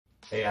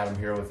Hey, Adam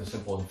here with a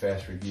simple and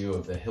fast review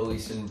of the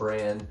Hilycen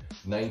brand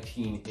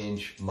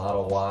 19-inch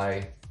Model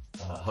Y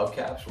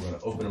hubcaps. We're going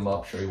to open them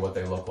up, show you what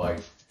they look like,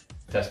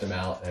 test them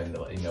out, and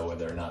let you know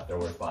whether or not they're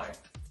worth buying.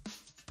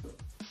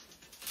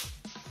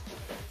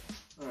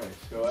 Alright,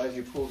 so as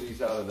you pull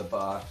these out of the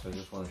box, I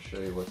just want to show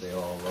you what they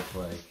all look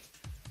like.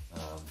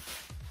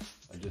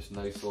 Just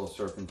nice little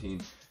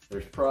serpentine.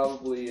 There's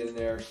probably in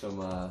there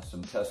some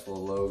Tesla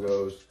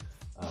logos.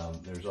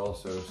 There's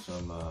also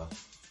some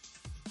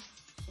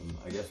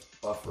I guess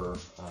buffer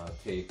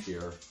tape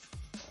here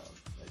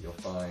that you'll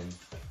find,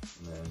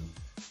 and then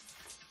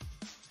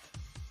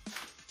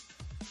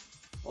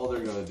all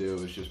they're going to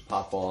do is just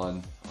pop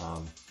on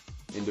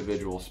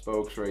individual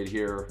spokes right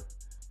here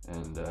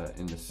and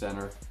in the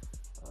center.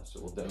 So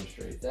we'll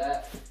demonstrate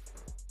that,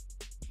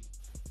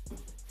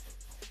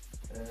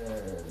 and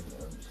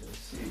I'm just going to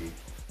see.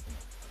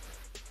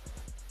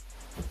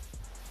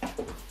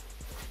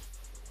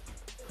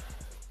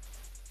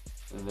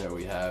 And there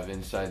we have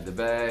inside the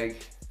bag.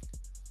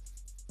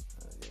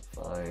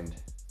 You'll find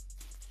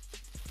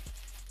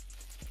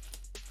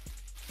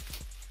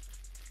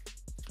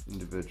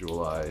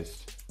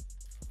individualized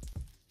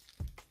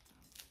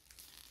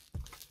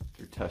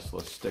your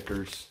Tesla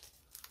stickers.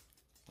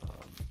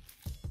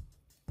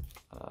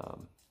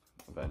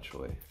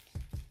 Eventually,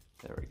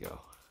 there we go.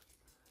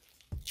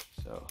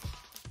 So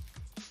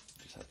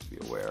just have to be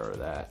aware of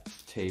that.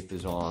 Tape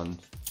is on.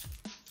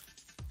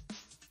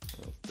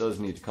 It does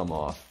need to come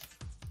off.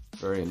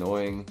 Very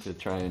annoying to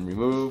try and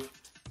remove,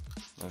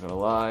 not gonna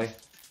lie,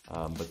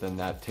 but then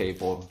that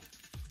tape will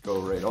go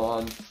right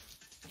on, and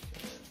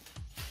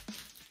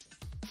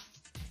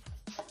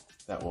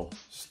that will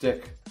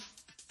stick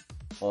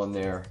on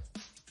there,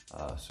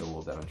 so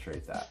we'll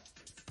demonstrate that.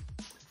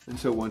 And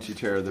so once you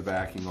tear the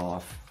backing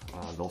off,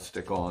 they'll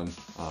stick on.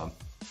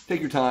 Take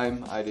your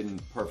time. I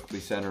didn't perfectly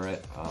center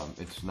it.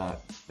 It's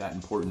not that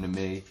important to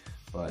me,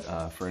 but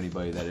for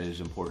anybody that it is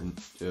important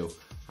to.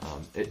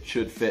 It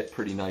should fit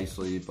pretty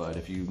nicely, but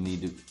if you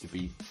need to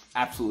be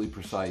absolutely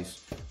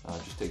precise,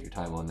 just take your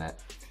time on that.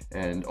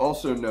 And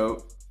also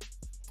note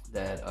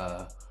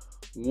that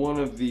one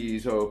of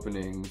these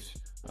openings,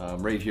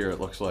 right here it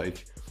looks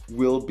like,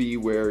 will be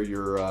where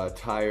your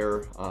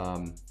tire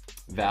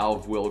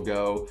valve will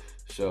go.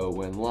 So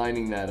when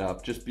lining that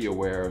up, just be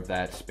aware of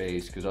that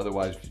space, because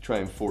otherwise if you try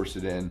and force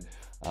it in,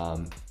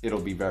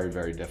 it'll be very,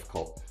 very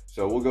difficult.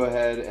 So we'll go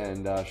ahead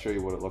and show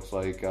you what it looks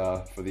like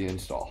for the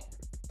install.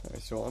 All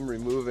right, so I'm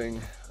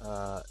removing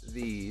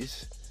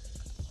these,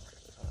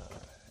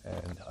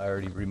 and I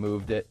already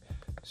removed it.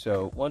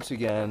 So once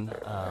again,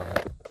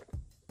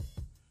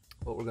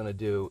 what we're going to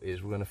do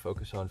is we're going to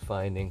focus on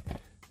finding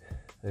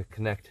the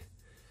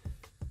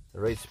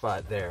right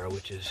spot there,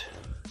 which is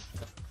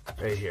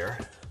right here.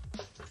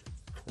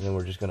 And then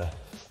we're just going to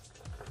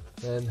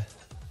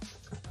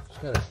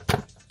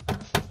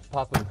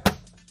pop them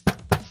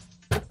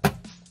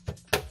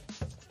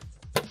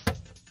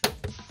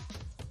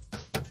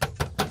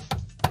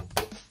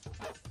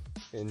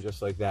in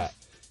just like that.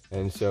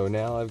 And so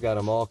now I've got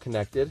them all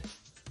connected,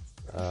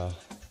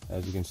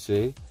 as you can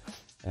see,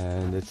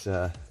 and it's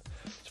a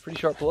pretty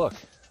sharp look,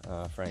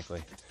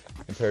 frankly,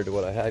 compared to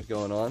what I had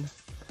going on.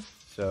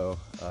 So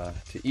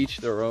to each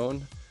their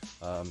own.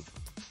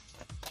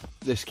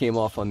 This came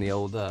off on the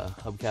old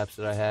hubcaps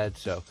that I had,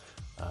 so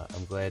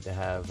I'm glad to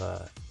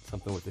have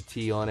something with the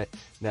T on it.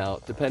 Now,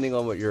 depending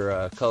on what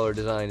your color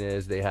design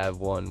is, they have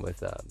one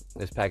with,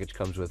 this package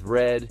comes with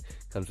red,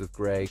 comes with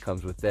gray,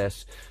 comes with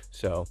this.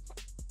 So,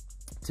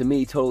 to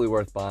me, totally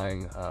worth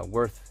buying,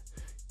 worth,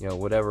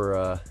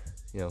 whatever,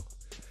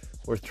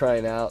 worth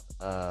trying out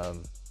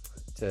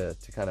to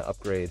kind of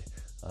upgrade.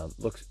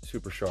 Looks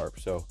super sharp.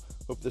 So,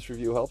 hope this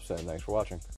review helps, and thanks for watching.